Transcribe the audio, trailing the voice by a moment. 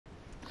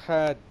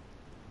had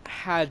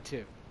had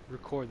to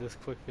record this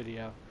quick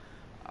video.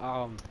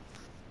 Um,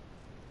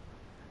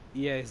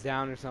 EA is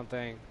down or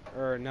something,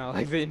 or no,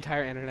 like the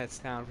entire internet's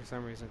down for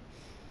some reason.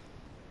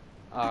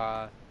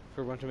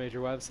 For a bunch of major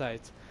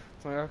websites.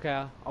 So I'm like,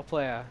 okay, I'll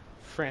play a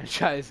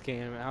franchise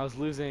game. And I was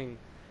losing,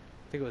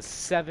 I think it was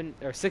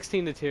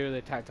 16-2.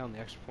 They tacked on the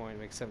extra point,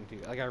 make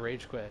 7-2. Like I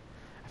rage quit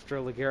after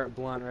a LeGarrette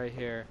Blount right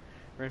here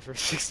ran for a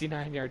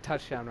 69-yard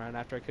touchdown run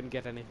after I couldn't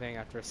get anything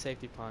after a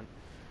safety punt.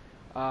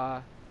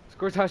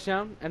 Scored a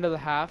touchdown, end of the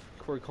half,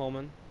 Corey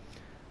Coleman.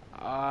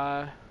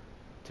 To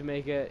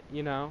make it,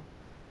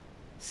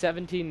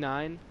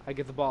 17-9. I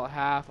get the ball at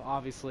half.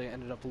 Obviously,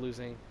 ended up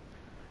losing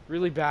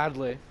really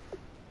badly.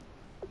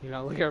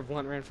 LeGarrette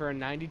Blount ran for a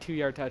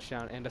 92-yard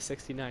touchdown and a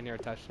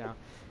 69-yard touchdown.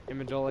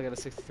 Amendola got a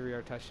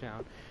 63-yard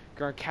touchdown.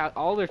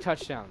 All their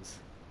touchdowns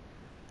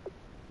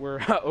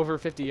were over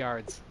 50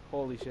 yards.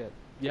 Holy shit.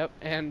 Yep,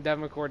 and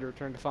Devin McCourty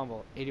returned to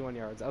fumble, 81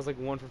 yards. I was like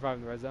 1 for 5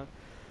 in the red zone.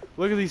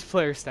 Look at these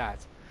player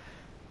stats.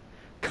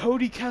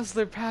 Cody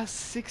Kessler passed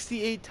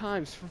 68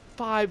 times for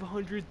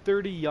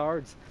 530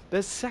 yards.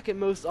 That's second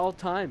most all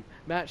time.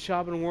 Matt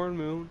Schaub and Warren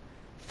Moon,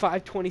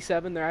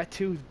 527. They're at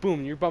 2.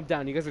 Boom, you're bumped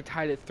down. You guys are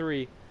tied at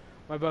 3.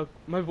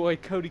 My boy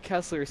Cody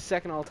Kessler is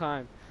second all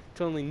time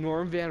to only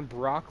Norm Van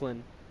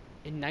Brocklin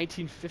in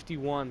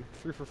 1951.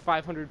 Threw for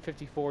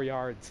 554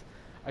 yards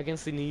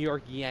against the New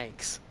York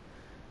Yanks.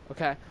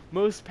 Okay,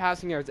 most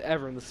passing yards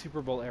ever in the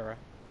Super Bowl era.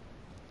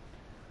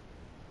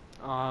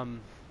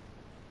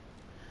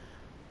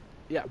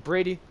 Yeah,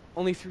 Brady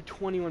only threw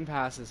 21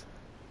 passes,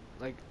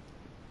 like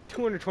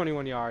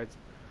 221 yards.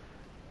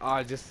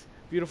 Just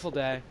beautiful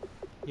day,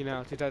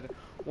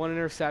 one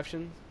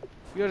interception.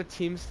 You go to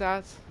team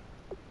stats.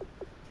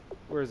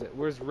 Where is it?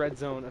 Where's red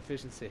zone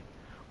efficiency?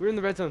 We were in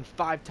the red zone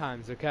 5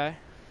 times, okay?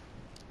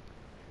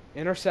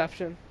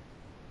 Interception,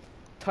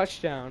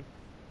 touchdown,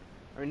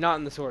 or not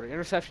in this order.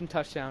 Interception,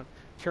 touchdown,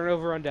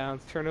 turnover on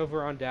downs,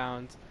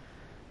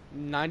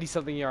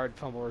 90-something yard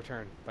fumble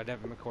return by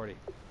Devin McCourty.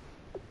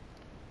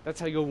 That's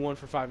how you go 1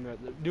 for 5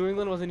 minutes. New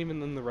England wasn't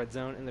even in the red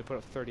zone, and they put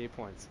up 38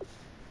 points.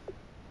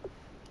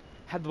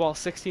 Had the ball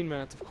 16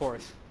 minutes, of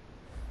course.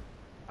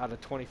 Out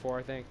of 24,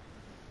 I think.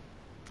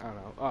 I don't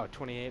know. Oh,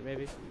 28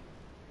 maybe?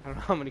 I don't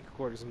know how many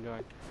quarters I'm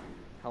doing.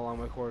 How long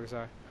my quarters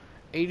are.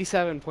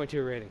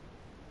 87.2 rating.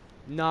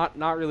 Not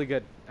really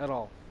good at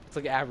all. It's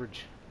like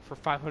average for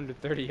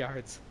 530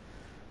 yards.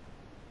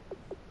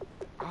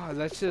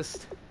 That's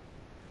just...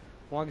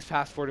 longest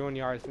pass, 41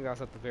 yards. I think that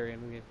was at the very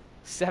end of the game.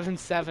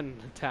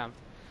 7-7 attempt.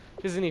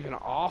 Which isn't even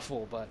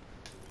awful, but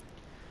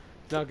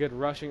not good.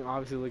 Rushing,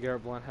 obviously,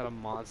 LeGarrette Blount had a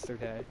monster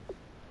day.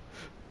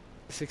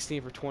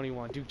 16 for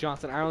 21. Duke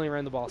Johnson, I only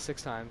ran the ball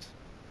 6 times.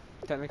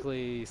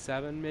 Technically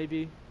 7,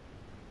 maybe.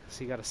 So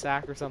he got a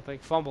sack or something.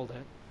 Fumbled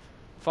it.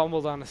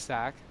 Fumbled on a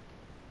sack.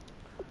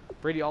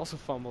 Brady also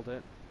fumbled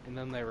it, and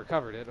then they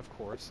recovered it, of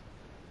course.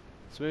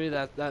 So maybe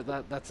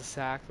that's a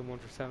sack. The 1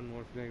 for 7,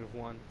 1 for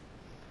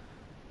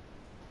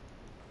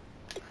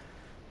 -1.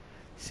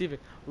 See,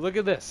 look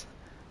at this.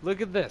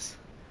 Look at this.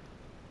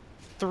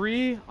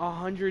 3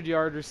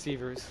 100-yard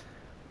receivers.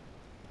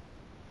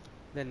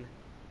 Then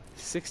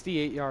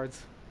 68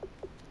 yards.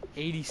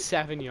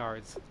 87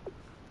 yards.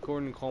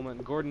 Gordon Coleman.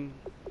 Gordon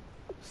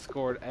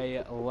scored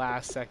a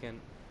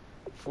last-second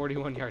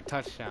 41-yard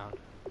touchdown.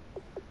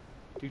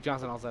 Duke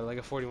Johnson also had like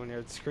a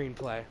 41-yard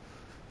screenplay.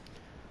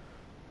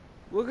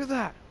 Look at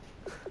that.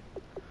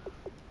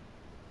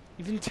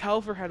 Even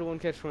Telfer had 1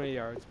 catch, 20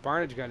 yards.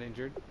 Barnage got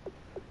injured.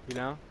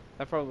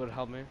 That probably would have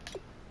helped me.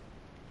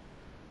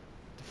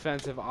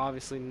 Defensive,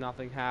 obviously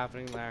nothing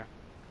happening there.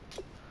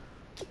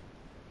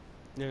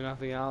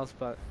 Nothing else,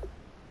 but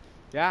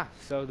yeah,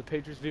 so the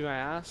Patriots beat my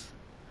ass.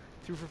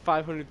 Threw for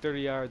 530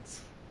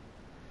 yards.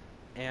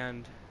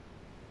 And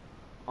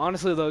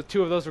honestly, though,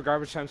 2 of those were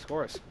garbage time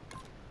scores.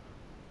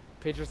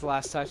 Patriots the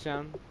last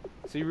touchdown.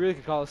 So you really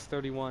could call this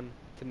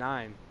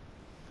 31-9.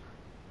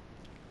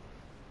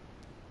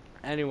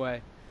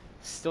 Anyway,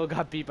 still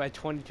got beat by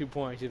 22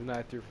 points even though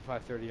I threw for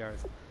 530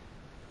 yards.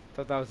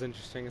 Thought that was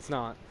interesting. It's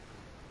not.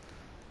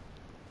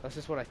 That's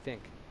just what I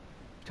think.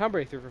 Tom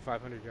Brady threw for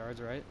 500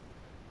 yards, right?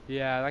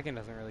 Yeah, that game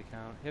doesn't really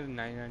count. He had a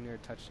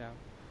 99-yard touchdown.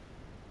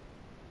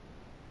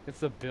 It's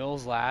the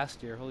Bills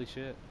last year. Holy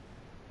shit.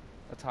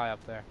 That's high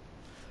up there.